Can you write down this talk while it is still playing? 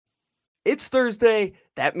It's Thursday.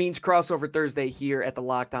 That means crossover Thursday here at the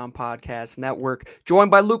Locked On Podcast Network.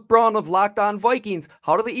 Joined by Luke Braun of Locked On Vikings.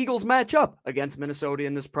 How do the Eagles match up against Minnesota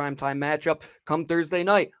in this primetime matchup come Thursday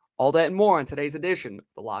night? All that and more on today's edition of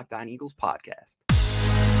the Locked On Eagles podcast.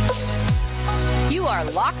 You are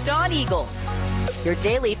Locked On Eagles, your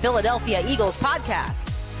daily Philadelphia Eagles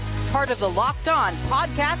podcast. Part of the Locked On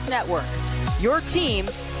Podcast Network, your team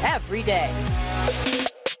every day.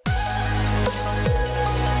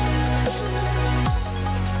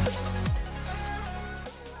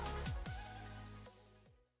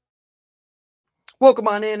 Welcome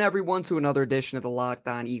on in, everyone, to another edition of the Locked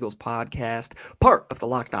On Eagles podcast, part of the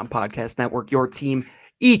Locked On Podcast Network, your team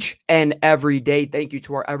each and every day. Thank you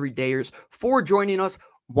to our everydayers for joining us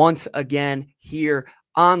once again here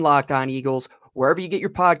on Locked On Eagles, wherever you get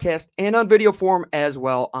your podcast and on video form as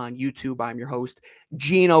well on YouTube. I'm your host,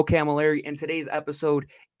 Gino Camilleri, and today's episode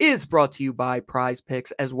is brought to you by Prize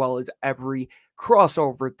Picks, as well as every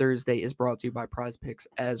crossover Thursday is brought to you by Prize Picks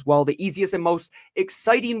as well. The easiest and most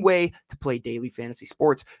exciting way to play daily fantasy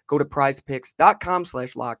sports. Go to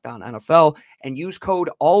prizepicks.com/LockedOnNFL and use code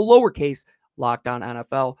all lowercase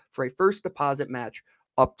LockedOnNFL for a first deposit match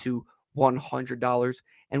up to $100.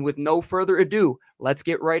 And with no further ado, let's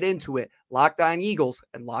get right into it. Locked On Eagles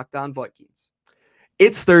and Locked On Vikings.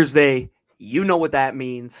 It's Thursday. You know what that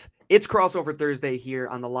means. It's crossover Thursday here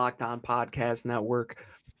on the Locked On Podcast Network,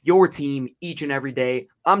 your team each and every day.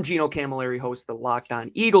 I'm Gino Camilleri, host of the Locked On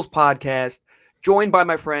Eagles podcast, joined by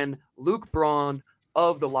my friend Luke Braun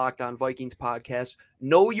of the Locked On Vikings podcast.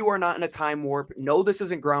 No, you are not in a time warp. No, this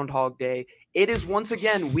isn't Groundhog Day. It is once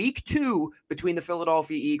again week 2 between the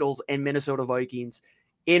Philadelphia Eagles and Minnesota Vikings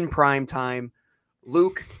in prime time.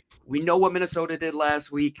 Luke, we know what Minnesota did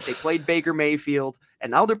last week. They played Baker Mayfield,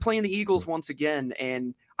 and now they're playing the Eagles once again.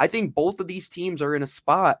 And I think both of these teams are in a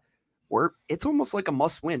spot where it's almost like a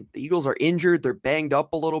must win. The Eagles are injured. They're banged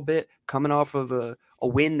up a little bit, coming off of a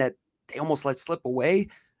win that they almost let slip away.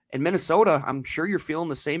 And Minnesota, I'm sure you're feeling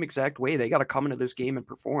the same exact way. They got to come into this game and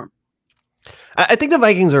perform. I think the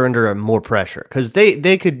Vikings are under more pressure because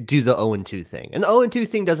they could do the 0-2 thing. And the 0-2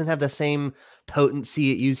 thing doesn't have the same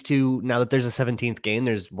potency it used to. Now that there's a 17th game,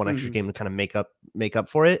 there's one extra game to kind of make up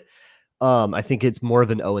for it. I think it's more of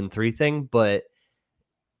an 0-3 thing, but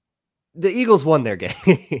the Eagles won their game.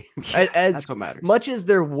 That's what matters. Much as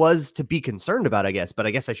there was to be concerned about, I guess, but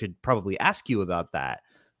I guess I should probably ask you about that.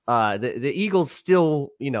 The Eagles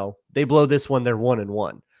still, they blow this one, they're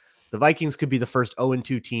 1-1. The Vikings could be the first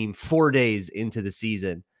 0-2 team 4 days into the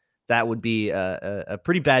season. That would be a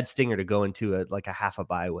pretty bad stinger to go into a half a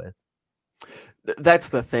bye with. That's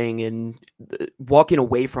the thing. And walking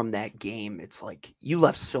away from that game, it's like you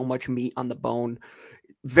left so much meat on the bone.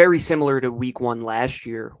 Very similar to week 1 last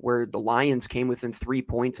year, where the Lions came within 3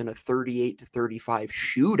 points in a 38-35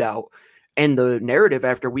 shootout. And the narrative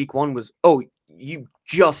after week 1 was, oh, you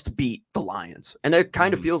just beat the Lions. And it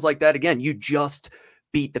kind of feels like that again. You just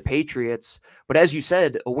beat the Patriots. But as you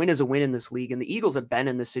said, a win is a win in this league. And the Eagles have been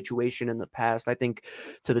in this situation in the past. I think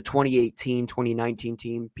to the 2018, 2019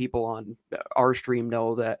 team, people on our stream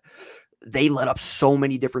know that they let up so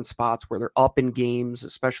many different spots where they're up in games,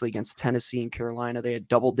 especially against Tennessee and Carolina. They had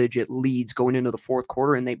double-digit leads going into the fourth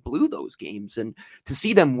quarter, and they blew those games. And to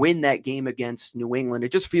see them win that game against New England,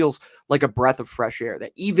 it just feels like a breath of fresh air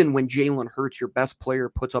that even when Jalen Hurts, your best player,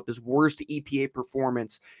 puts up his worst EPA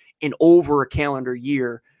performance in over a calendar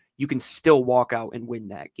year, you can still walk out and win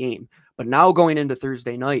that game. But now going into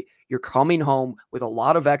Thursday night, you're coming home with a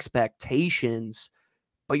lot of expectations,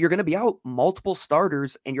 but you're going to be out multiple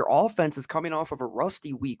starters, and your offense is coming off of a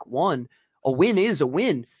rusty week 1. A win is a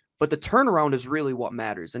win, but the turnaround is really what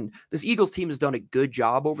matters. And this Eagles team has done a good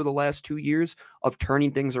job over the last 2 years of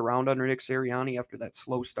turning things around under Nick Sirianni after that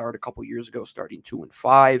slow start a couple years ago, starting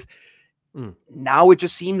 2-5. Now it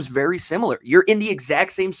just seems very similar. You're in the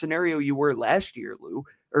exact same scenario you were last year,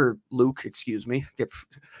 Luke, excuse me.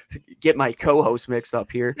 Get my co-host mixed up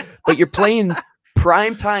here. But you're playing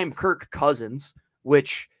primetime Kirk Cousins,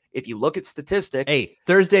 which, if you look at statistics... Hey,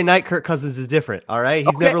 Thursday night Kirk Cousins is different, all right?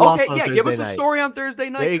 He's never lost on Thursday night. Give us a story on Thursday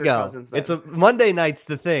night, there you Kirk go. Cousins. Then. It's a Monday night's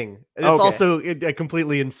the thing. It's also a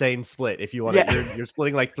completely insane split if you want to. You're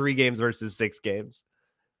splitting like 3 games versus 6 games.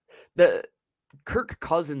 The Kirk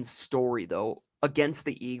Cousins story, though, against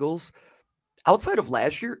the Eagles, outside of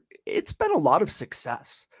last year, it's been a lot of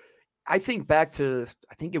success. I think back to,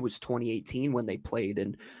 I think it was 2018 when they played,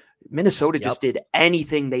 and Minnesota just did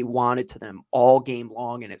anything they wanted to them all game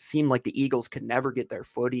long, and it seemed like the Eagles could never get their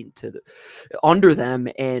footing under them.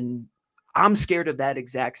 And I'm scared of that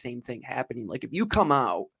exact same thing happening. Like if you come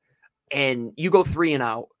out and you go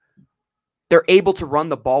 3-0, they're able to run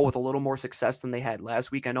the ball with a little more success than they had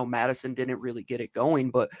last week. I know Madison didn't really get it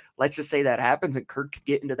going, but let's just say that happens and Kirk could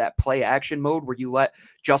get into that play action mode where you let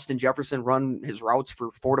Justin Jefferson run his routes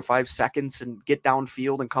for 4 to 5 seconds and get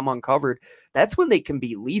downfield and come uncovered. That's when they can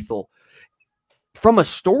be lethal. From a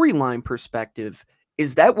storyline perspective,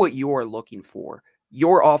 is that what you're looking for?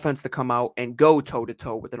 Your offense to come out and go toe to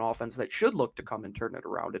toe with an offense that should look to come and turn it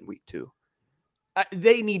around in week 2?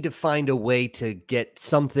 They need to find a way to get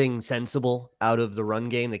something sensible out of the run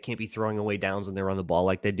game. They can't be throwing away downs when they run the ball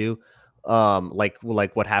like they do. Like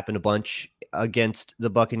what happened a bunch against the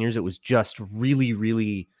Buccaneers. It was just really,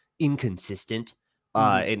 really inconsistent.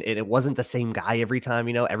 And it wasn't the same guy every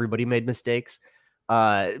time, everybody made mistakes.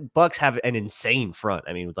 Bucks have an insane front.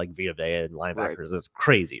 I mean, with like Vita Vea and linebackers, right. It's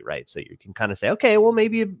crazy, right? So you can kind of say, okay, well,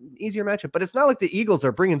 maybe an easier matchup, but it's not like the Eagles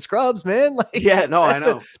are bringing scrubs, man. Like, yeah, no, I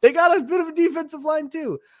know they got a bit of a defensive line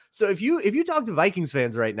too. So if you talk to Vikings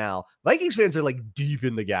fans right now, Vikings fans are like deep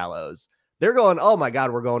in the gallows. They're going, oh my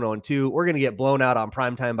God, we're going 0-2. We're going to get blown out on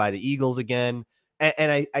primetime by the Eagles again.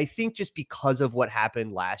 And I think just because of what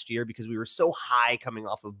happened last year, because we were so high coming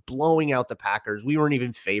off of blowing out the Packers, we weren't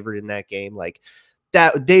even favored in that game. Like,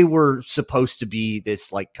 that they were supposed to be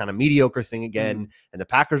this like kind of mediocre thing again. And the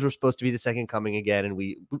Packers were supposed to be the second coming again. And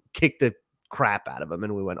we kicked the crap out of them.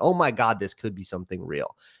 And we went, oh my God, this could be something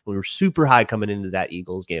real. We were super high coming into that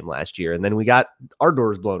Eagles game last year. And then we got our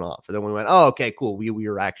doors blown off. And then we went, oh, okay, cool. We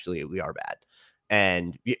are bad.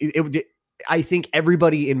 And I think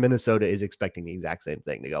everybody in Minnesota is expecting the exact same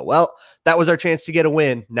thing to go, well, that was our chance to get a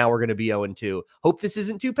win. Now we're going to be 0-2. Hope this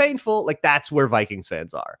isn't too painful. Like, that's where Vikings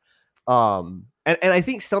fans are. And I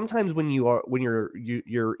think sometimes when you're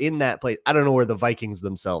in that place, I don't know where the Vikings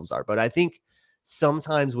themselves are, but I think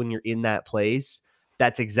sometimes when you're in that place,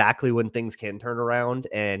 that's exactly when things can turn around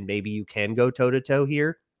and maybe you can go toe to toe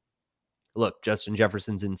here. Look, Justin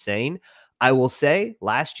Jefferson's insane. I will say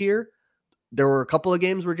last year, there were a couple of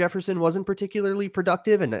games where Jefferson wasn't particularly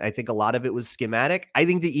productive, and I think a lot of it was schematic. I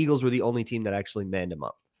think the Eagles were the only team that actually manned him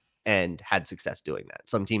up and had success doing that.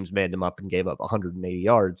 Some teams manned him up and gave up 180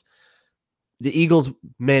 yards. The Eagles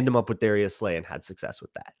manned him up with Darius Slay and had success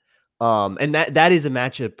with that. And that is a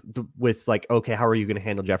matchup with like, okay, how are you going to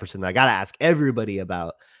handle Jefferson? I got to ask everybody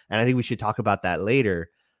about, and I think we should talk about that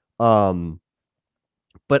later. But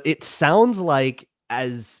it sounds like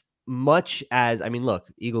as much as, I mean, look,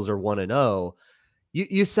 Eagles are 1-0.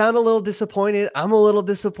 You sound a little disappointed. I'm a little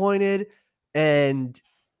disappointed. And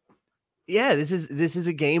yeah, this is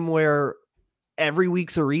a game where every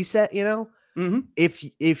week's a reset,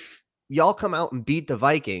 If y'all come out and beat the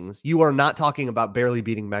Vikings, you are not talking about barely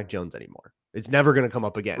beating Mac Jones anymore. It's never going to come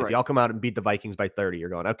up again. Right. If y'all come out and beat the Vikings by 30, you're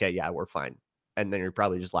going, okay, yeah, we're fine. And then you're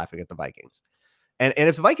probably just laughing at the Vikings. And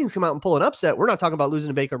if the Vikings come out and pull an upset, we're not talking about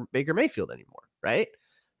losing to Baker Mayfield anymore, right?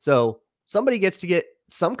 So somebody gets to get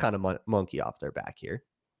some kind of monkey off their back here.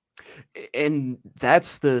 And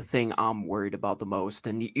that's the thing I'm worried about the most.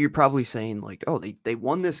 And you're probably saying like, oh, they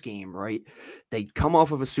won this game, right? They come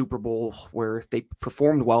off of a Super Bowl where they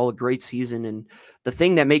performed well, a great season. And the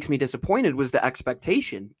thing that makes me disappointed was the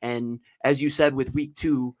expectation. And as you said, with week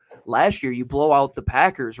 2 last year, you blow out the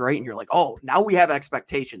Packers, right? And you're like, oh, now we have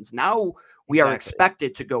expectations. Now we are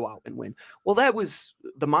expected to go out and win. Well, that was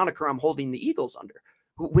the moniker I'm holding the Eagles under.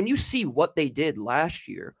 When you see what they did last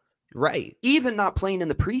year, right, even not playing in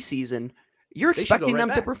the preseason, you're expecting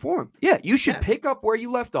them to perform. Yeah, you should pick up where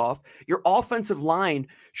you left off. Your offensive line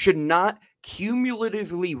should not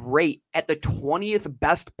cumulatively rate at the 20th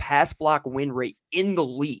best pass block win rate in the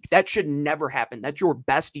league. That should never happen. That's your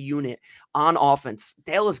best unit on offense.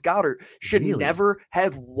 Dallas Goedert should never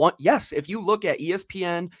have one. Yes, if you look at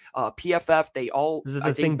ESPN, PFF, they all. This is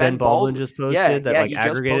the thing Ben Baldwin just posted that like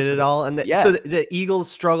aggregated it all. And so the Eagles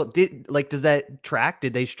struggle. Does that track?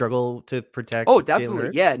 Did they struggle to protect? Oh, definitely.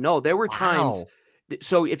 Yeah, no, there were times.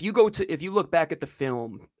 So if you look back at the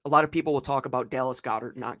film, a lot of people will talk about Dallas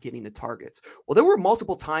Goedert not getting the targets. Well, there were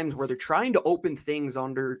multiple times where they're trying to open things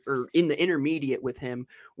under or in the intermediate with him,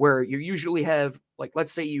 where you usually have, like,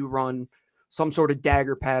 let's say you run some sort of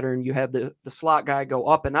dagger pattern. You have the slot guy go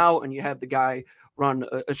up and out, and you have the guy run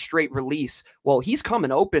a straight release. Well, he's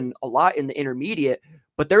coming open a lot in the intermediate,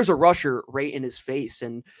 but there's a rusher right in his face.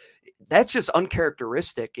 And that's just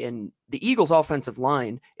uncharacteristic. And the Eagles' offensive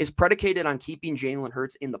line is predicated on keeping Jalen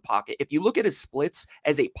Hurts in the pocket. If you look at his splits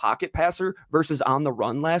as a pocket passer versus on the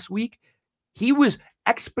run last week, he was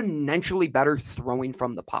exponentially better throwing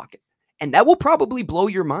from the pocket. And that will probably blow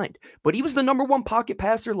your mind. But he was the number 1 pocket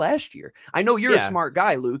passer last year. I know you're a smart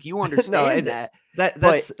guy, Luke. You understand that.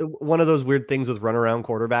 That's one of those weird things with runaround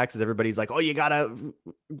quarterbacks is everybody's like, oh, you got to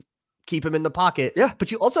keep him in the pocket. Yeah.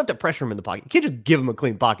 But you also have to pressure him in the pocket. You can't just give him a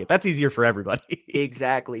clean pocket. That's easier for everybody.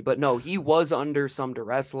 Exactly. But no, he was under some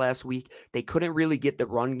duress last week. They couldn't really get the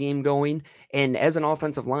run game going. And as an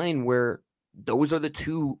offensive line, where those are the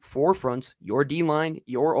two forefronts, your D line,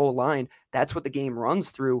 your O line, that's what the game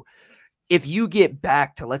runs through. If you get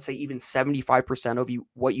back to, let's say, even 75% of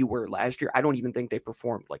what you were last year, I don't even think they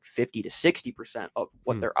performed like 50 to 60% of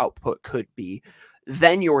what their output could be.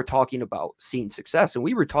 Then you're talking about seeing success. And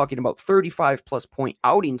we were talking about 35 plus point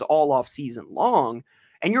outings all off season long,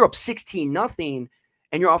 and you're up 16-0,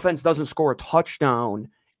 and your offense doesn't score a touchdown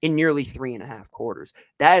in nearly 3.5 quarters.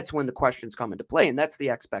 That's when the questions come into play. And that's the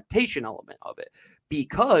expectation element of it.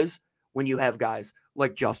 Because when you have guys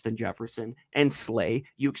like Justin Jefferson and Slay,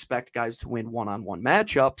 you expect guys to win one-on-one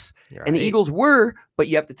matchups. You're and the right. Eagles were, but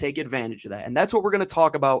you have to take advantage of that. And that's what we're going to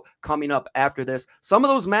talk about coming up after this. Some of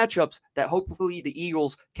those matchups that hopefully the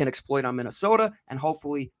Eagles can exploit on Minnesota, and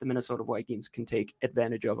hopefully the Minnesota Vikings can take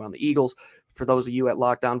advantage of on the Eagles. For those of you at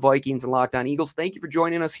Locked On Vikings and Locked On Eagles, thank you for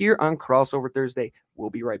joining us here on Crossover Thursday. We'll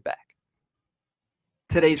be right back.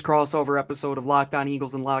 Today's crossover episode of Locked On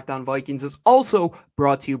Eagles and Locked On Vikings is also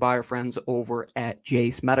brought to you by our friends over at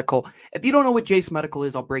Jace Medical. If you don't know what Jace Medical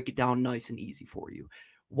is, I'll break it down nice and easy for you.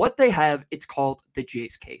 What they have, it's called the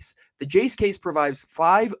Jace case. The Jace case provides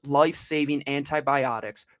 5 life-saving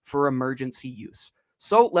antibiotics for emergency use.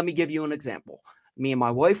 So let me give you an example. Me and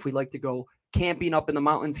my wife, we like to go camping up in the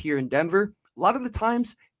mountains here in Denver. A lot of the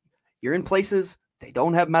times, you're in places they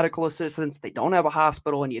don't have medical assistance, they don't have a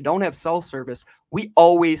hospital, and you don't have cell service. We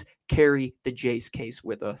always carry the Jace case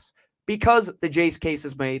with us because the Jace case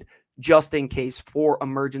is made just in case for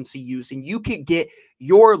emergency use. And you can get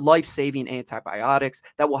your life-saving antibiotics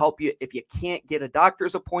that will help you if you can't get a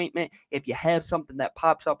doctor's appointment, if you have something that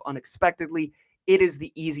pops up unexpectedly. It is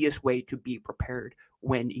the easiest way to be prepared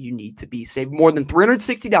when you need to be. Save more than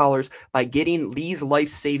 $360 by getting these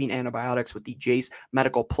life-saving antibiotics with the Jace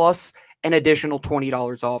Medical Plus, an additional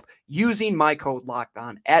 $20 off using my code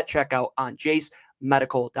LOCKEDON at checkout on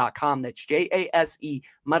jasemedical.com. That's JASE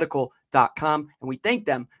medical.com. And we thank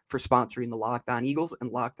them for sponsoring the Locked On Eagles and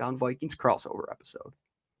Locked On Vikings crossover episode.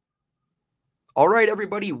 All right,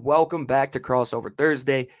 everybody, welcome back to Crossover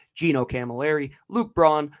Thursday. Gino Camilleri, Luke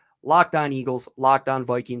Braun, Locked On Eagles, Locked On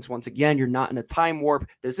Vikings. Once again, you're not in a time warp.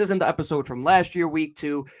 This isn't the episode from last year, week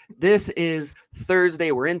 2. This is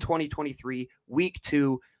Thursday. We're in 2023, week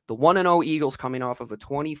 2. The 1-0 Eagles coming off of a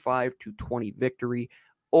 25-20 victory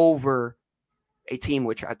over a team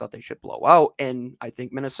which I thought they should blow out. And I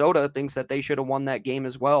think Minnesota thinks that they should have won that game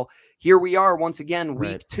as well. Here we are once again,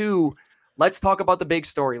 week 2. Let's talk about the big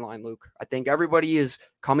storyline, Luke. I think everybody is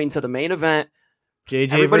coming to the main event.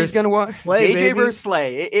 Everybody's going to watch Slay, JJ versus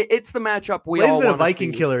Slay. It's the matchup we Slay's all been a want to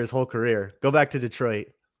Viking see. killer his whole career. Go back to Detroit.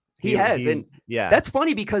 He has. And yeah, that's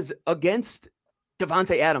funny because against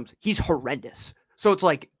Devontae Adams, he's horrendous. So it's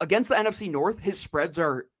like against the NFC North, his spreads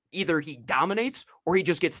are either he dominates or he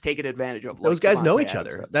just gets taken advantage of. Those guys know each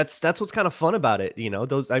Adams other. does. That's what's kind of fun about it.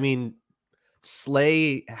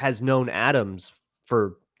 Slay has known Adams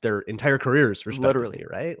for their entire careers, respectively, Literally.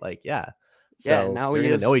 right? Like, yeah. So Yeah, now they're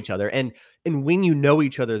going to know each other. And when you know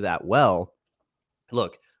each other that well,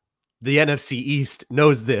 look, the NFC East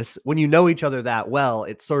knows this. When you know each other that well,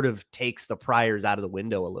 it sort of takes the priors out of the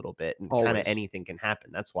window a little bit, and kind of anything can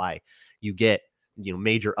happen. That's why you get,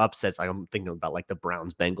 major upsets. Like I'm thinking about like the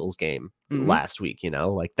Browns Bengals game last week,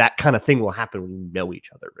 like that kind of thing will happen when you know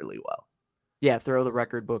each other really well. Yeah, throw the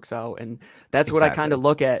record books out. And that's what I kind of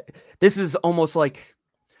look at. This is almost like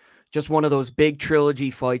just one of those big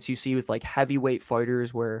trilogy fights you see with like heavyweight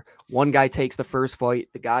fighters where one guy takes the first fight,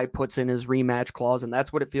 the guy puts in his rematch clause, and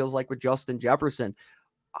that's what it feels like with Justin Jefferson.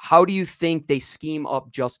 How do you think they scheme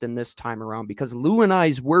up Justin this time around? Because Lou and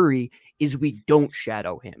I's worry is we don't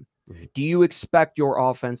shadow him. Do you expect your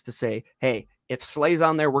offense to say, hey, if Slay's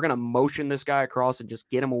on there, we're going to motion this guy across and just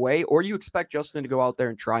get him away? Or do you expect Justin to go out there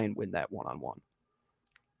and try and win that one-on-one?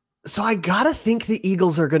 So I got to think the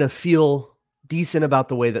Eagles are going to feel decent about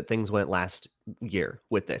the way that things went last year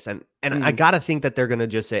with this. And I got to think that they're going to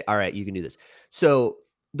just say, all right, you can do this. So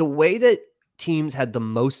the way that teams had the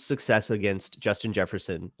most success against Justin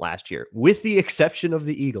Jefferson last year, with the exception of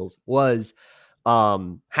the Eagles, was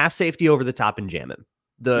half safety over the top and jam him.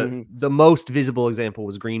 The most visible example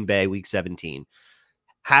was Green Bay week 17.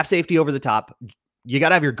 Half safety over the top. You got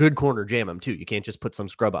to have your good corner jam him too. You can't just put some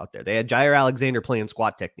scrub out there. They had Jair Alexander playing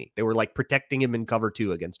squat technique. They were like protecting him in cover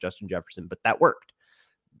 2 against Justin Jefferson, but that worked.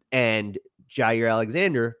 And Jair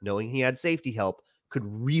Alexander, knowing he had safety help, could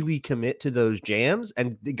really commit to those jams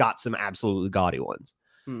and got some absolutely gaudy ones.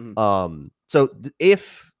 So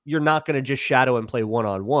if you're not going to just shadow and play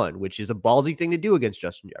one-on-one, which is a ballsy thing to do against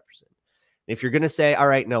Justin Jefferson, If you're going to say, all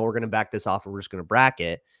right, no, we're going to back this off and we're just going to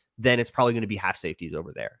bracket, then it's probably going to be half safeties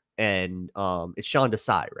over there. And it's Sean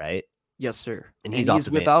Desai, right? Yes, sir. And And he's off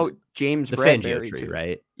he's without James the Fangio Bradbury tree, too.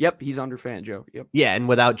 right? Yep, he's under Fangio. Yep. Yeah, and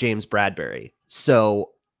without James Bradbury.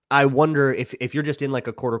 So I wonder if you're just in like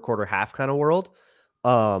a quarter half kind of world,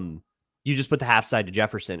 you just put the half side to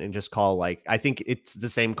Jefferson and just call, like, I think it's the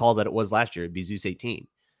same call that it was last year. It'd be Zeus 18,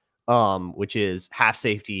 which is half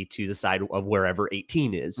safety to the side of wherever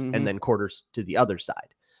 18 is, and then quarters to the other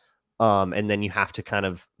side. And then you have to kind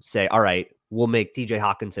of say, all right, we'll make TJ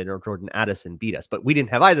Hawkinson or Jordan Addison beat us. But we didn't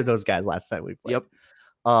have either of those guys last time we played. Yep.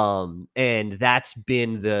 And that's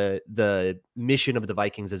been the mission of the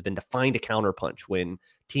Vikings, has been to find a counterpunch when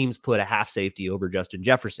teams put a half safety over Justin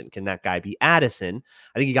Jefferson. Can that guy be Addison?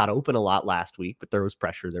 I think he got open a lot last week, but there was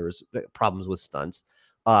pressure. There was problems with stunts.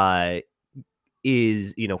 Can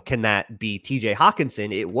that be TJ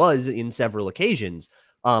Hawkinson? It was in several occasions.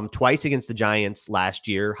 Twice against the Giants last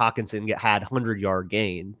year, Hawkinson had 100-yard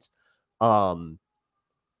gains.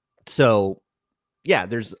 So yeah,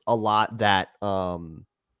 there's a lot that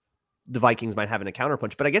the Vikings might have in a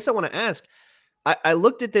counterpunch. But I guess I want to ask, I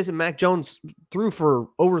looked at this and Mac Jones threw for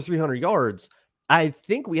over 300 yards. I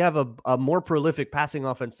think we have a more prolific passing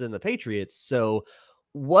offense than the Patriots. So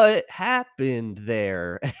what happened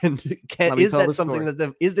there? And is there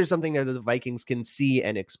something there that the Vikings can see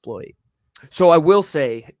and exploit? So I will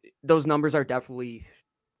say those numbers are definitely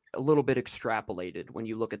a little bit extrapolated when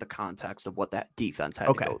you look at the context of what that defense had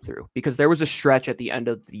to go through, because there was a stretch at the end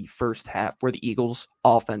of the first half where the Eagles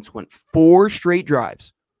offense went 4 straight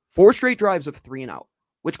drives of 3 and out,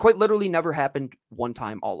 which quite literally never happened one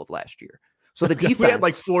time all of last year. So the defense, we had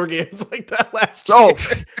like 4 games like that last year.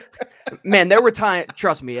 Oh man, there were times,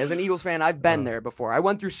 trust me, as an Eagles fan, I've been there before. I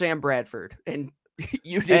went through Sam Bradford, and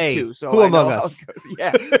you did too. So who among us?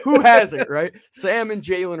 Yeah, who hasn't, right? Sam and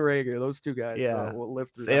Jalen Rager, those two guys. Yeah, so we'll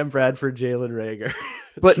live through Sam Bradford, Jalen Rager.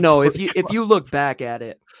 But no, if you look back at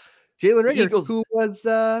it, Jalen Rager, Eagles, who was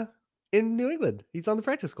in New England, he's on the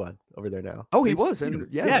practice squad over there now. Oh, he was, and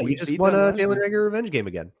you just won a Jalen Rager revenge game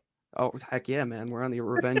again. Oh, heck yeah, man. We're on the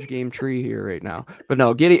revenge game tree here right now. But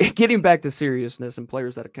no, getting back to seriousness and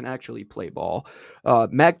players that can actually play ball.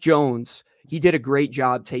 Mac Jones, he did a great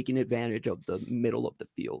job taking advantage of the middle of the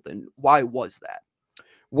field. And why was that?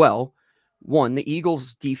 Well, one, the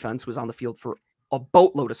Eagles defense was on the field for a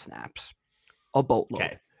boatload of snaps. A boatload.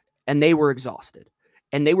 Okay. And they were exhausted.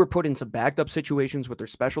 And they were put into backed up situations with their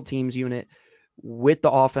special teams unit, with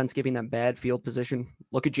the offense giving them bad field position.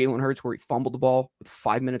 Look at Jalen Hurts, where he fumbled the ball with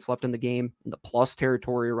 5 minutes left in the game in the plus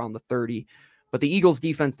territory around the 30. But the Eagles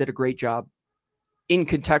defense did a great job in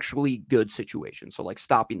contextually good situations, so like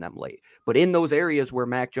stopping them late. But in those areas where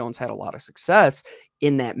Mac Jones had a lot of success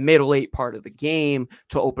in that middle 8 part of the game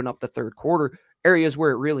to open up the third quarter, areas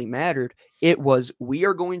where it really mattered, it was, we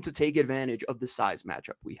are going to take advantage of the size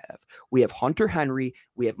matchup we have. We have Hunter Henry,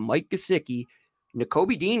 we have Mike Gesicki,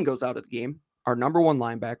 Nakobe Dean goes out of the game, our number 1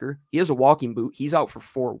 linebacker. He has a walking boot. He's out for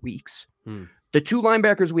 4 weeks. The 2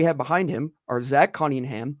 linebackers we have behind him are Zach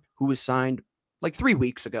Cunningham, who was signed like 3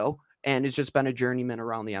 weeks ago and has just been a journeyman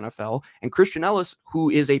around the NFL, and Christian Ellis, who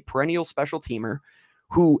is a perennial special teamer,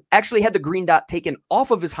 who actually had the green dot taken off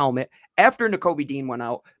of his helmet after Nakobe Dean went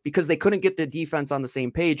out because they couldn't get the defense on the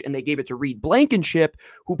same page, and they gave it to Reed Blankenship,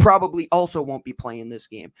 who probably also won't be playing this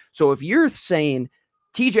game. So if you're saying,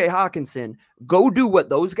 TJ Hawkinson, go do what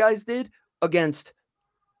those guys did against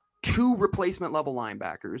 2 replacement level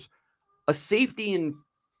linebackers, a safety, and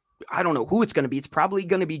I don't know who it's going to be. It's probably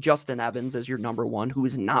going to be Justin Evans as your number 1, who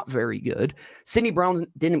is not very good. Sidney Brown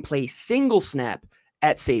didn't play a single snap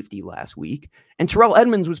at safety last week. And Terrell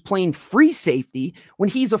Edmonds was playing free safety when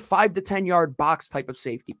he's a 5 to 10 yard box type of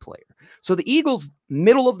safety player. So the Eagles'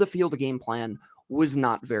 middle of the field game plan was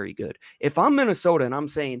not very good. If I'm Minnesota and I'm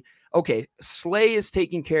saying, okay, Slay is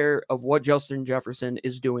taking care of what Justin Jefferson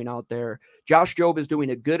is doing out there, Josh Jobe is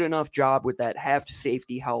doing a good enough job with that half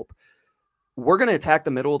safety help, we're going to attack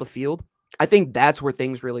the middle of the field. I think that's where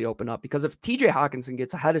things really open up, because if TJ Hawkinson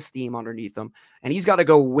gets a head of steam underneath him and he's got to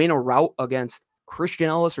go win a route against Christian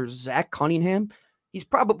Ellis or Zach Cunningham, he's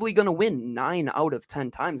probably going to win 9 out of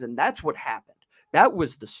 10 times. And that's what happened. That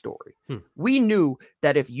was the story. We knew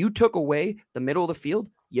that if you took away the middle of the field,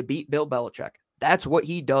 you beat Bill Belichick. That's what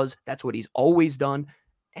he does. That's what he's always done.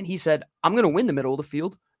 And he said, I'm going to win the middle of the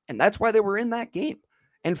field. And that's why they were in that game.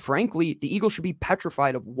 And frankly, the Eagles should be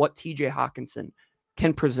petrified of what TJ Hawkinson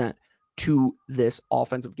can present to this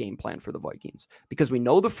offensive game plan for the Vikings, because we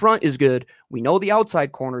know the front is good. We know the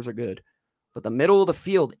outside corners are good, but the middle of the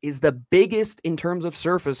field is the biggest in terms of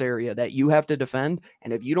surface area that you have to defend.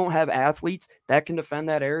 And if you don't have athletes that can defend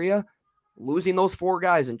that area, losing those 4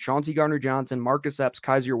 guys and Chauncey Gardner-Johnson, Marcus Epps,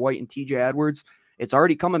 Kaiser White, and TJ Edwards, it's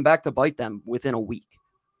already coming back to bite them within a week.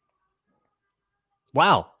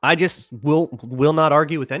 Wow, I just will not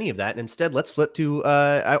argue with any of that. And instead, let's flip to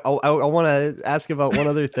I want to ask about one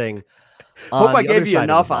other thing Hope on I the other gave you side of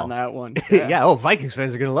the enough on ball. that one. Yeah. Oh, Vikings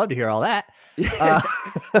fans are going to love to hear all that. Uh,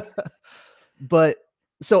 but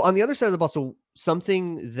so on the other side of the ball, so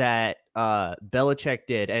something that Belichick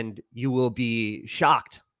did, and you will be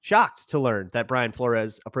shocked to learn that Brian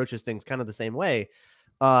Flores approaches things kind of the same way.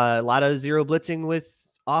 A lot of zero blitzing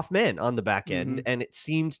with off men on the back end, and it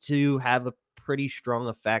seemed to have a pretty strong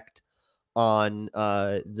effect on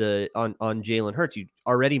on Jalen Hurts. You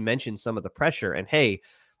already mentioned some of the pressure, and hey,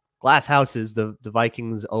 glass houses, the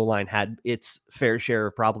Vikings O-line had its fair share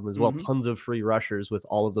of problem as well. Tons of free rushers with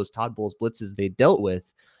all of those Todd Bowles blitzes they dealt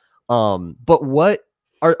with. But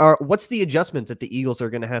what's the adjustment that the Eagles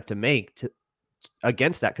are going to have to make to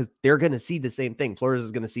against that? Because they're going to see the same thing. Flores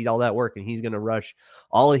is going to see all that work, and he's going to rush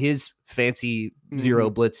all of his fancy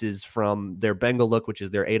zero blitzes from their Bengal look, which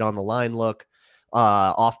is their 8 on the line look,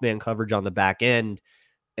 off man coverage on the back end,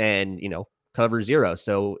 and cover 0.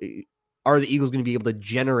 So are the Eagles going to be able to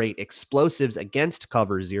generate explosives against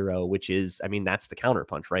cover 0, which is, I mean, that's the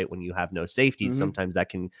counterpunch, right? When you have no safeties, sometimes that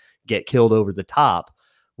can get killed over the top.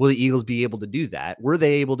 Will the Eagles be able to do that? Were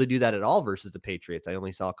they able to do that at all versus the Patriots? I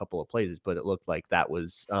only saw a couple of plays, but it looked like that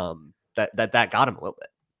was that got him a little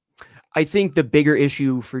bit. I think the bigger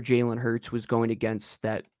issue for Jalen Hurts was going against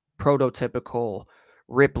that prototypical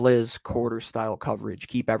Rip Liz quarter style coverage,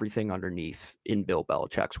 keep everything underneath in Bill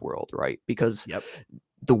Belichick's world, right? Because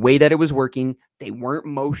the way that it was working, they weren't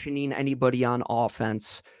motioning anybody on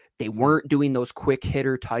offense. They weren't doing those quick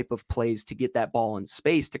hitter type of plays to get that ball in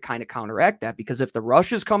space to kind of counteract that. Because if the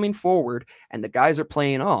rush is coming forward and the guys are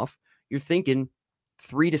playing off, you're thinking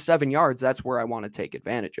 3 to 7 yards, that's where I want to take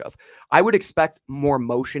advantage of. I would expect more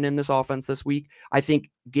motion in this offense this week. I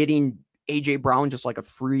think getting A.J. Brown just like a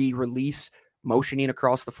free release, motioning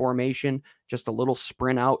across the formation, just a little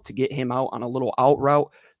sprint out to get him out on a little out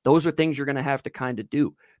route, those are things you're going to have to kind of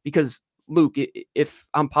do. Because Luke, if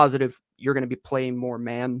I'm positive you're going to be playing more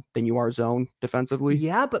man than you are zone defensively.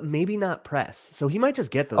 Yeah, but maybe not press. So he might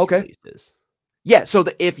just get those releases. Yeah, so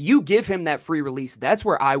if you give him that free release, that's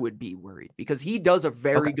where I would be worried, because he does a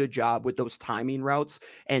very good job with those timing routes,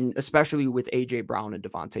 and especially with A.J. Brown and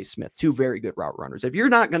Devontae Smith, 2 very good route runners. If you're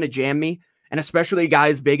not going to jam me, and especially a guy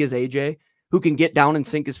as big as A.J., who can get down and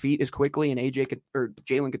sink his feet as quickly, and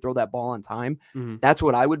Jalen could throw that ball on time, that's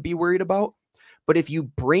what I would be worried about. But if you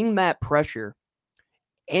bring that pressure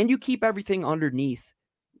and you keep everything underneath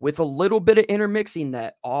with a little bit of intermixing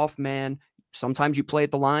that off man, sometimes you play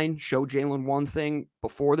at the line, show Jalen one thing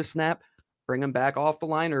before the snap, bring him back off the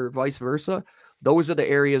line, or vice versa. Those are the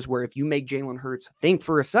areas where if you make Jalen Hurts think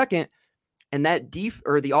for a second, and that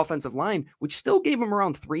the offensive line, which still gave him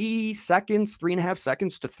around 3.5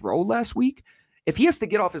 seconds to throw last week, if he has to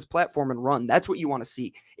get off his platform and run, that's what you want to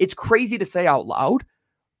see. It's crazy to say out loud,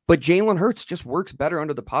 but Jalen Hurts just works better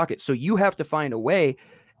under the pocket. So you have to find a way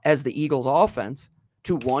as the Eagles offense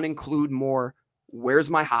to, one, include more, where's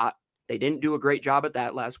my hot? They didn't do a great job at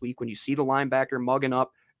that last week. When you see the linebacker mugging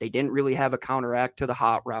up, they didn't really have a counteract to the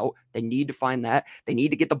hot route. They need to find that. They need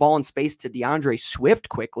to get the ball in space to DeAndre Swift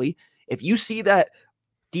quickly. If you see that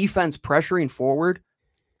defense pressuring forward,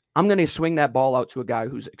 I'm going to swing that ball out to a guy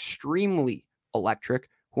who's extremely electric,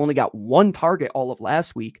 who only got 1 target all of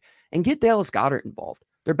last week, and get Dallas Goedert involved.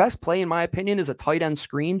 Their best play, in my opinion, is a tight end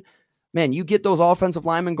screen. Man, you get those offensive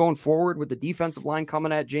linemen going forward with the defensive line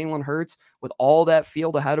coming at Jalen Hurts with all that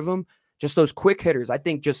field ahead of him, just those quick hitters. I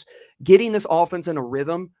think just getting this offense in a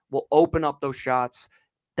rhythm will open up those shots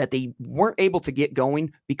that they weren't able to get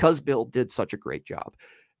going because Bill did such a great job.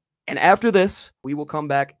 And after this, we will come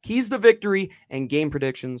back, keys to victory, and game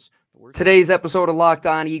predictions. Today's episode of Locked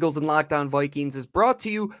On Eagles and Locked On Vikings is brought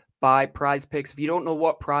to you by Prize Picks. If you don't know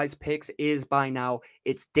what Prize Picks is by now,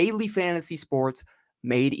 it's daily fantasy sports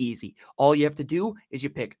made easy. All you have to do is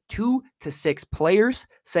you pick 2 to 6 players,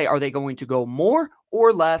 say, are they going to go more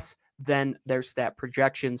or less than their stat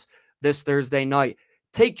projections this Thursday night?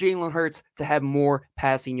 Take Jalen Hurts to have more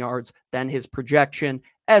passing yards than his projection,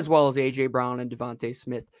 as well as A.J. Brown and Devontae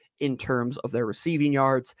Smith in terms of their receiving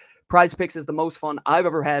yards. Prize Picks is the most fun I've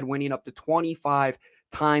ever had, winning up to 25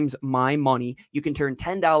 times my money. You can turn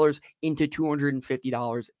 $10 into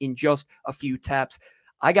 $250 in just a few taps.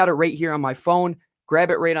 I got it right here on my phone.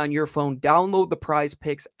 Grab it right on your phone. Download the Prize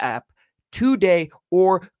Picks app today,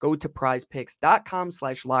 or go to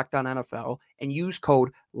prizepicks.com/LockedOnNFL and use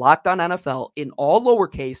code LockedOnNFL in all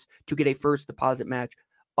lowercase to get a first deposit match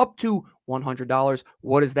up to $100.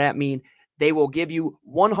 What does that mean? They will give you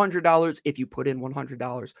 $100 if you put in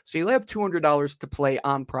 $100. So you'll have $200 to play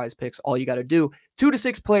on Prize Picks. All you got to do, 2 to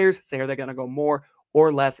 6 players, say are they going to go more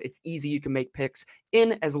or less. It's easy. You can make picks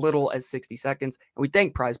in as little as 60 seconds. And we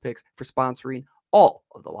thank Prize Picks for sponsoring all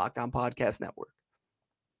of the Locked On Podcast Network.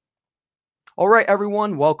 All right,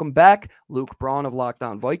 everyone, welcome back. Luke Braun of Locked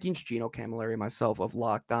On Vikings, Gino Camilleri, myself of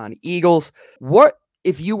Locked On Eagles. What,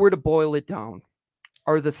 if you were to boil it down,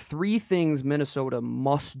 are the 3 things Minnesota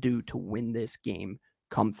must do to win this game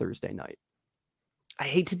come Thursday night? I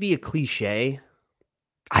hate to be a cliche.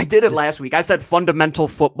 I did it last week. I said fundamental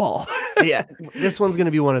football. Yeah, this one's going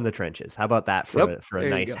to be one in the trenches. How about that for a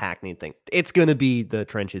nice hackneyed thing? It's going to be the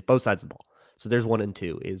trenches, both sides of the ball. So there's 1 and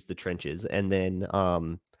 2 is the trenches. And then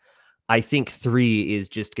I think 3 is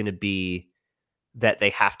just going to be that they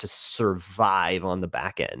have to survive on the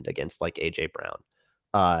back end against like AJ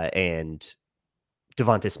Brown and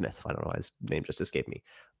Devonta Smith. I don't know, his name just escaped me.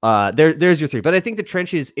 There's your 3. But I think the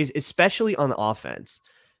trenches is especially on the offense.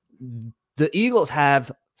 The Eagles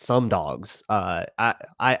have some dogs.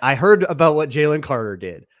 I heard about what Jalen Carter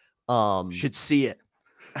did. Should see it.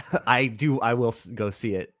 I do. I will go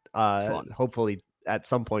see it. It's fun. Hopefully at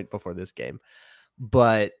some point before this game.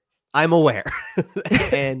 But I'm aware,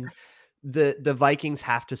 and the Vikings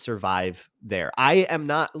have to survive there. I am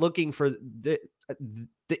not looking for the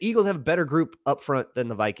Eagles have a better group up front than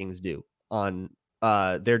the Vikings do on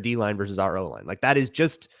their D line versus our O line. Like that is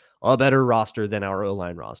just a better roster than our O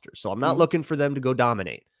line roster. So I'm not looking for them to go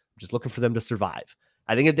dominate. I'm just looking for them to survive.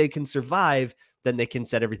 I think if they can survive, then they can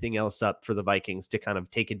set everything else up for the Vikings to kind of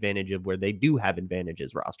take advantage of where they do have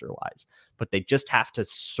advantages roster wise, but they just have to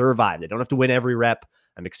survive. They don't have to win every rep.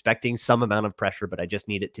 I'm expecting some amount of pressure, but I just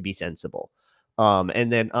need it to be sensible.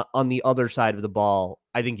 And then on the other side of the ball,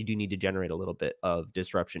 I think you do need to generate a little bit of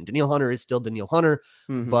disruption. Danielle Hunter is still Danielle Hunter,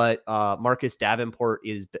 but Marcus Davenport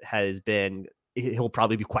he'll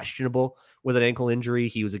probably be questionable with an ankle injury.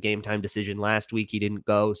 He was a game time decision last week. He didn't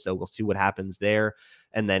go. So we'll see what happens there.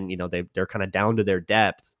 And then, they're kind of down to their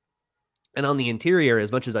depth. And on the interior,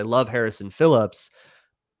 as much as I love Harrison Phillips,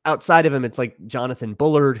 outside of him, it's like Jonathan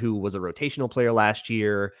Bullard, who was a rotational player last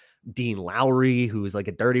year, Dean Lowry, who is like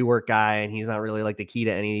a dirty work guy. And he's not really like the key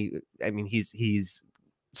to any, I mean, he's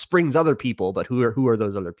springs other people, but who are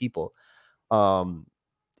those other people?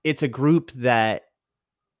 It's a group that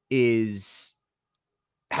is,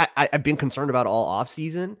 I've been concerned about all off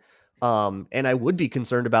season. And I would be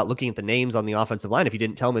concerned about looking at the names on the offensive line if you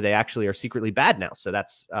didn't tell me they actually are secretly bad now. So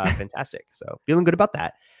that's fantastic. So feeling good about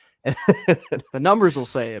that. The numbers will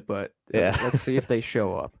say it, but let's see if they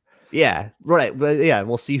show up. Yeah, right. But yeah,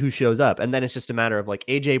 we'll see who shows up. And then it's just a matter of like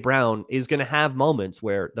AJ Brown is going to have moments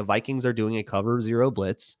where the Vikings are doing a cover 0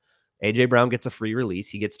 blitz. AJ Brown gets a free release.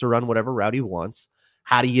 He gets to run whatever route he wants.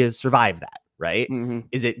 How do you survive that? Right?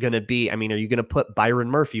 Is it going to be, are you going to put Byron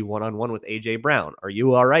Murphy one-on-one with AJ Brown? Are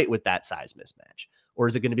you all right with that size mismatch? Or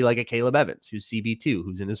is it going to be like a Caleb Evans, who's CB2,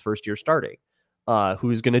 who's in his first year starting,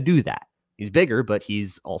 who's going to do that? He's bigger, but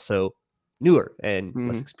he's also newer and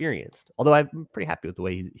less experienced. Although I'm pretty happy with the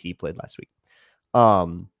way he played last week.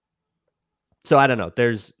 So I don't know.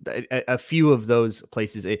 There's a few of those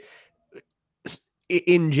places.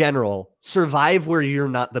 In general, survive where you're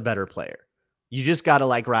not the better player. You just got to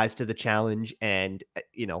rise to the challenge and,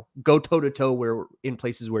 go toe to toe where in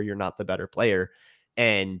places where you're not the better player.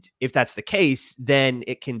 And if that's the case, then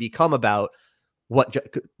it can become about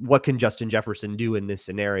what can Justin Jefferson do in this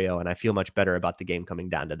scenario. And I feel much better about the game coming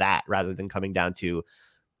down to that rather than coming down to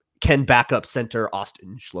can backup center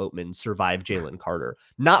Austin Schlottman survive Jalen Carter.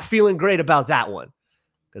 Not feeling great about that one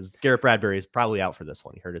because Garrett Bradbury is probably out for this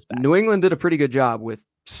one. He hurt his back. New England did a pretty good job with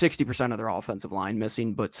 60% of their offensive line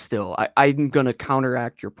missing, but still, I'm going to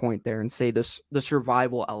counteract your point there and say the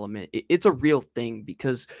survival element, it's a real thing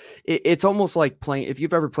because it's almost like playing, if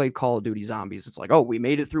you've ever played Call of Duty Zombies, it's like, oh, we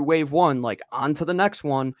made it through wave 1, like on to the next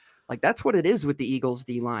one. Like that's what it is with the Eagles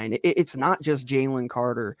D line. It's not just Jalen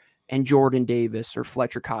Carter and Jordan Davis or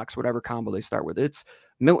Fletcher Cox, whatever combo they start with. It's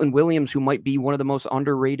Milton Williams, who might be one of the most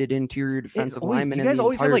underrated interior defensive linemen in the entire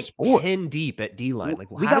sport. You guys always have 10 deep at D-line.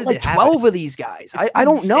 Like, we got 12 of these guys. I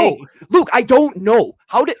don't know. Luke, I don't know.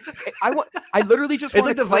 How did I literally just it's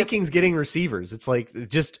like the Vikings getting receivers. It's like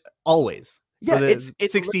just always. Yeah, it's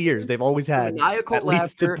 60 years. They've always had maniacal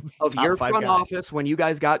laughter of your front office when you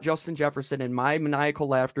guys got Justin Jefferson and my maniacal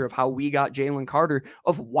laughter of how we got Jalen Carter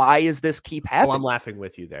of why is this keep happening? Oh, I'm laughing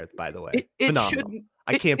with you there, by the way. It shouldn't.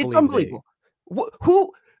 I can't believe it's unbelievable.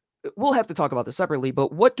 Who we'll have to talk about this separately,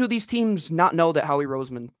 but what do these teams not know that Howie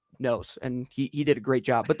Roseman knows? And he did a great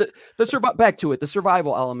job. But back to it, the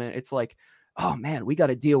survival element, it's like, oh man, we got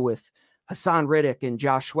to deal with Hassan Riddick and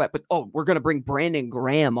Josh Sweat, but we're going to bring Brandon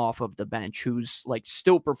Graham off of the bench, who's like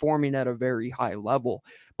still performing at a very high level.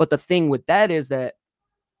 But the thing with that is that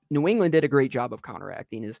New England did a great job of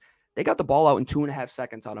counteracting is they got the ball out in 2.5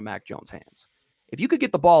 seconds out of Mac Jones' hands. If you could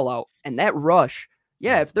get the ball out and that rush,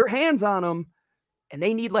 if their hands on them and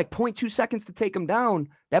they need like 0.2 seconds to take them down,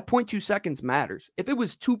 that 0.2 seconds matters. If it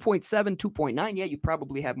was 2.7, 2.9, you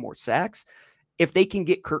probably have more sacks. If they can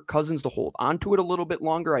get Kirk Cousins to hold onto it a little bit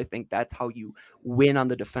longer, I think that's how you win on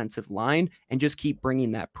the defensive line and just keep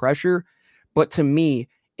bringing that pressure. But to me,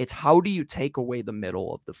 it's how do you take away the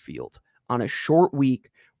middle of the field on a short week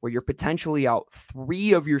where you're potentially out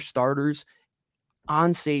 3 of your starters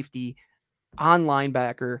on safety, on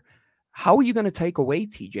linebacker. How are you going to take away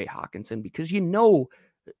TJ Hawkinson? Because the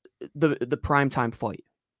primetime fight.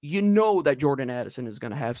 You know that Jordan Addison is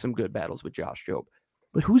going to have some good battles with Josh Jobe.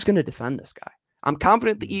 But who's going to defend this guy? I'm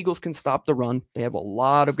confident the Eagles can stop the run. They have a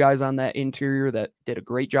lot of guys on that interior that did a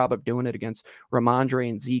great job of doing it against Ramondre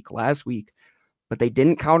and Zeke last week. But they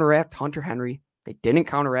didn't counteract Hunter Henry. They didn't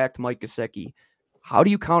counteract Mike Gesicki. How do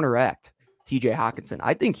you counteract TJ Hawkinson?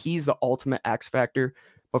 I think he's the ultimate X factor.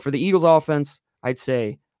 But for the Eagles offense, I'd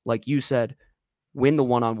say, like you said, win the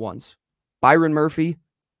one-on-ones. Byron Murphy,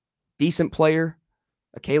 decent player.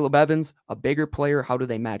 Caleb Evans, a bigger player. How do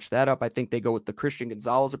they match that up? I think they go with the Christian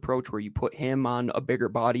Gonzalez approach where you put him on a bigger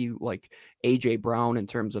body like A.J. Brown in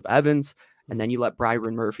terms of Evans, and then you let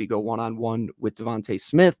Byron Murphy go one-on-one with Devontae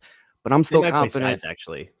Smith. But I'm still confident. Sides,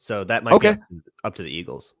 actually. So that might be up to the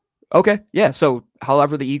Eagles. Okay, yeah. So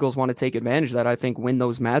however the Eagles want to take advantage of that, I think win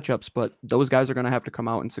those matchups, but those guys are going to have to come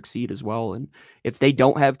out and succeed as well. And if they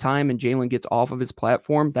don't have time and Jalen gets off of his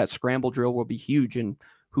platform, that scramble drill will be huge. And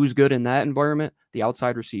who's good in that environment? The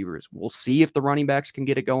outside receivers. We'll see if the running backs can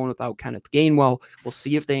get it going without Kenneth Gainwell. We'll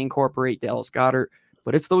see if they incorporate Dallas Goedert.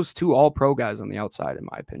 But it's those 2 all-pro guys on the outside, in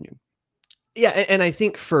my opinion. Yeah, and I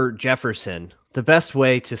think for Jefferson, the best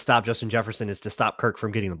way to stop Justin Jefferson is to stop Kirk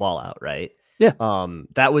from getting the ball out, right? Yeah.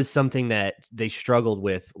 That was something that they struggled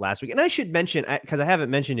with last week. And I should mention, because I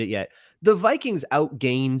haven't mentioned it yet, the Vikings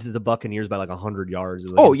outgained the Buccaneers by like 100 yards.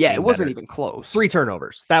 It wasn't even close. 3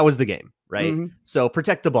 turnovers. That was the game, right? Mm-hmm. So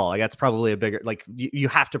protect the ball. Like, that's probably a bigger, like, you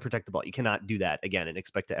have to protect the ball. You cannot do that again and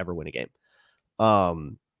expect to ever win a game.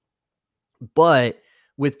 But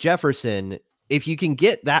with Jefferson, if you can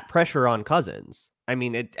get that pressure on Cousins, I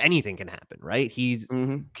mean, anything can happen, right? He's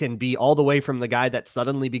can be all the way from the guy that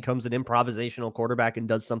suddenly becomes an improvisational quarterback and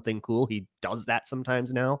does something cool. He does that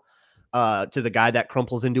sometimes now, to the guy that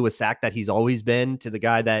crumples into a sack that he's always been, to the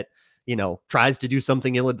guy that, tries to do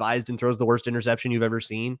something ill-advised and throws the worst interception you've ever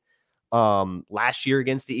seen. Last year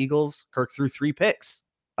against the Eagles, Kirk threw 3 picks.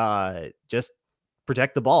 Just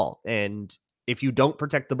protect the ball. And if you don't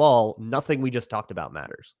protect the ball, nothing we just talked about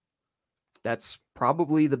matters. That's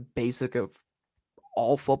probably the basic of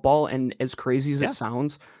all football. And as crazy as it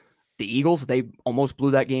sounds, the Eagles, they almost blew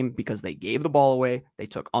that game because they gave the ball away. They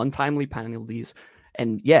took untimely penalties.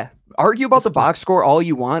 And argue about the box score all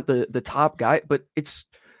you want, the top guy, but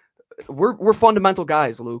we're fundamental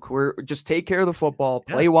guys, Luke. We're just take care of the football,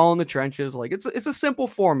 play well in the trenches. Like it's a simple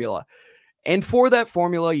formula. And for that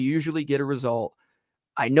formula, you usually get a result.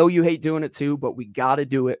 I know you hate doing it too, but we got to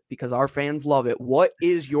do it because our fans love it. What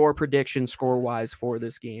is your prediction score-wise for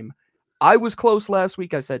this game? I was close last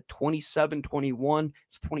week. I said 27-21.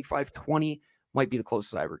 It's 25-20. Might be the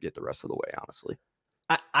closest I ever get the rest of the way, honestly.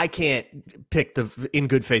 I can't in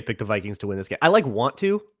good faith pick the Vikings to win this game. I want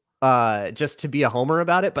to, just to be a homer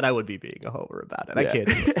about it, but I would be being a homer about it. I can't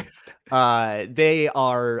do it.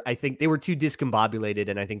 I think they were too discombobulated,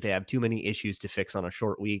 and I think they have too many issues to fix on a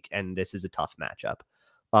short week, and this is a tough matchup.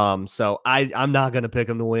 So I'm not going to pick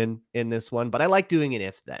them to win in this one, but I like doing an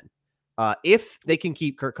if then. If they can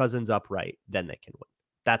keep Kirk Cousins upright, then they can win.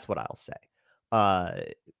 That's what I'll say.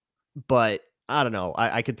 But I don't know.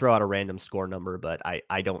 I could throw out a random score number, but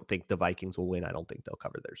I don't think the Vikings will win. I don't think they'll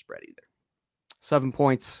cover their spread either. 7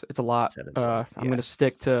 points. It's a lot. I'm going to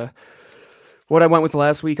stick to what I went with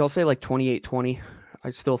last week. I'll say like 28-20. I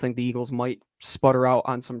still think the Eagles might sputter out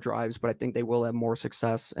on some drives, but I think they will have more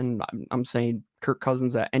success. And I'm saying Kirk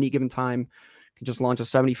Cousins at any given time can just launch a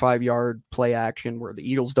 75-yard play action where the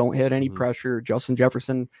Eagles don't hit any pressure. Justin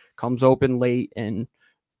Jefferson comes open late, and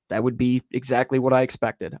that would be exactly what I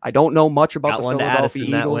expected. I don't know much about the Philadelphia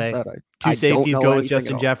Eagles. Two safeties go with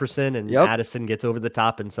Justin Jefferson, and Addison gets over the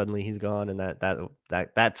top, and suddenly he's gone. And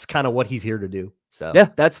that's kind of what he's here to do. So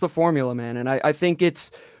that's the formula, man. And I think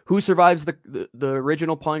it's who survives the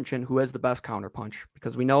original punch and who has the best counter punch,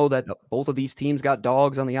 because we know that both of these teams got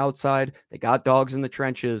dogs on the outside. They got dogs in the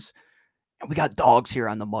trenches, and we got dogs here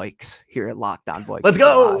on the mics here at Locked On Vikings. Let's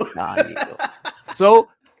go. So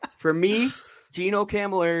For me, Gino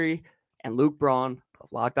Camilleri and Luke Braun of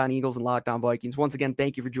Locked On Eagles and Locked On Vikings. Once again,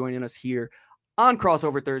 thank you for joining us here on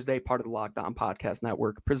Crossover Thursday, part of the Locked On Podcast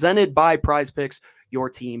Network, presented by Prize Picks,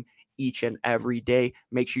 your team each and every day.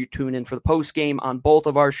 Make sure you tune in for the post game on both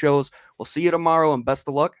of our shows. We'll see you tomorrow, and best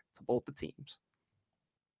of luck to both the teams.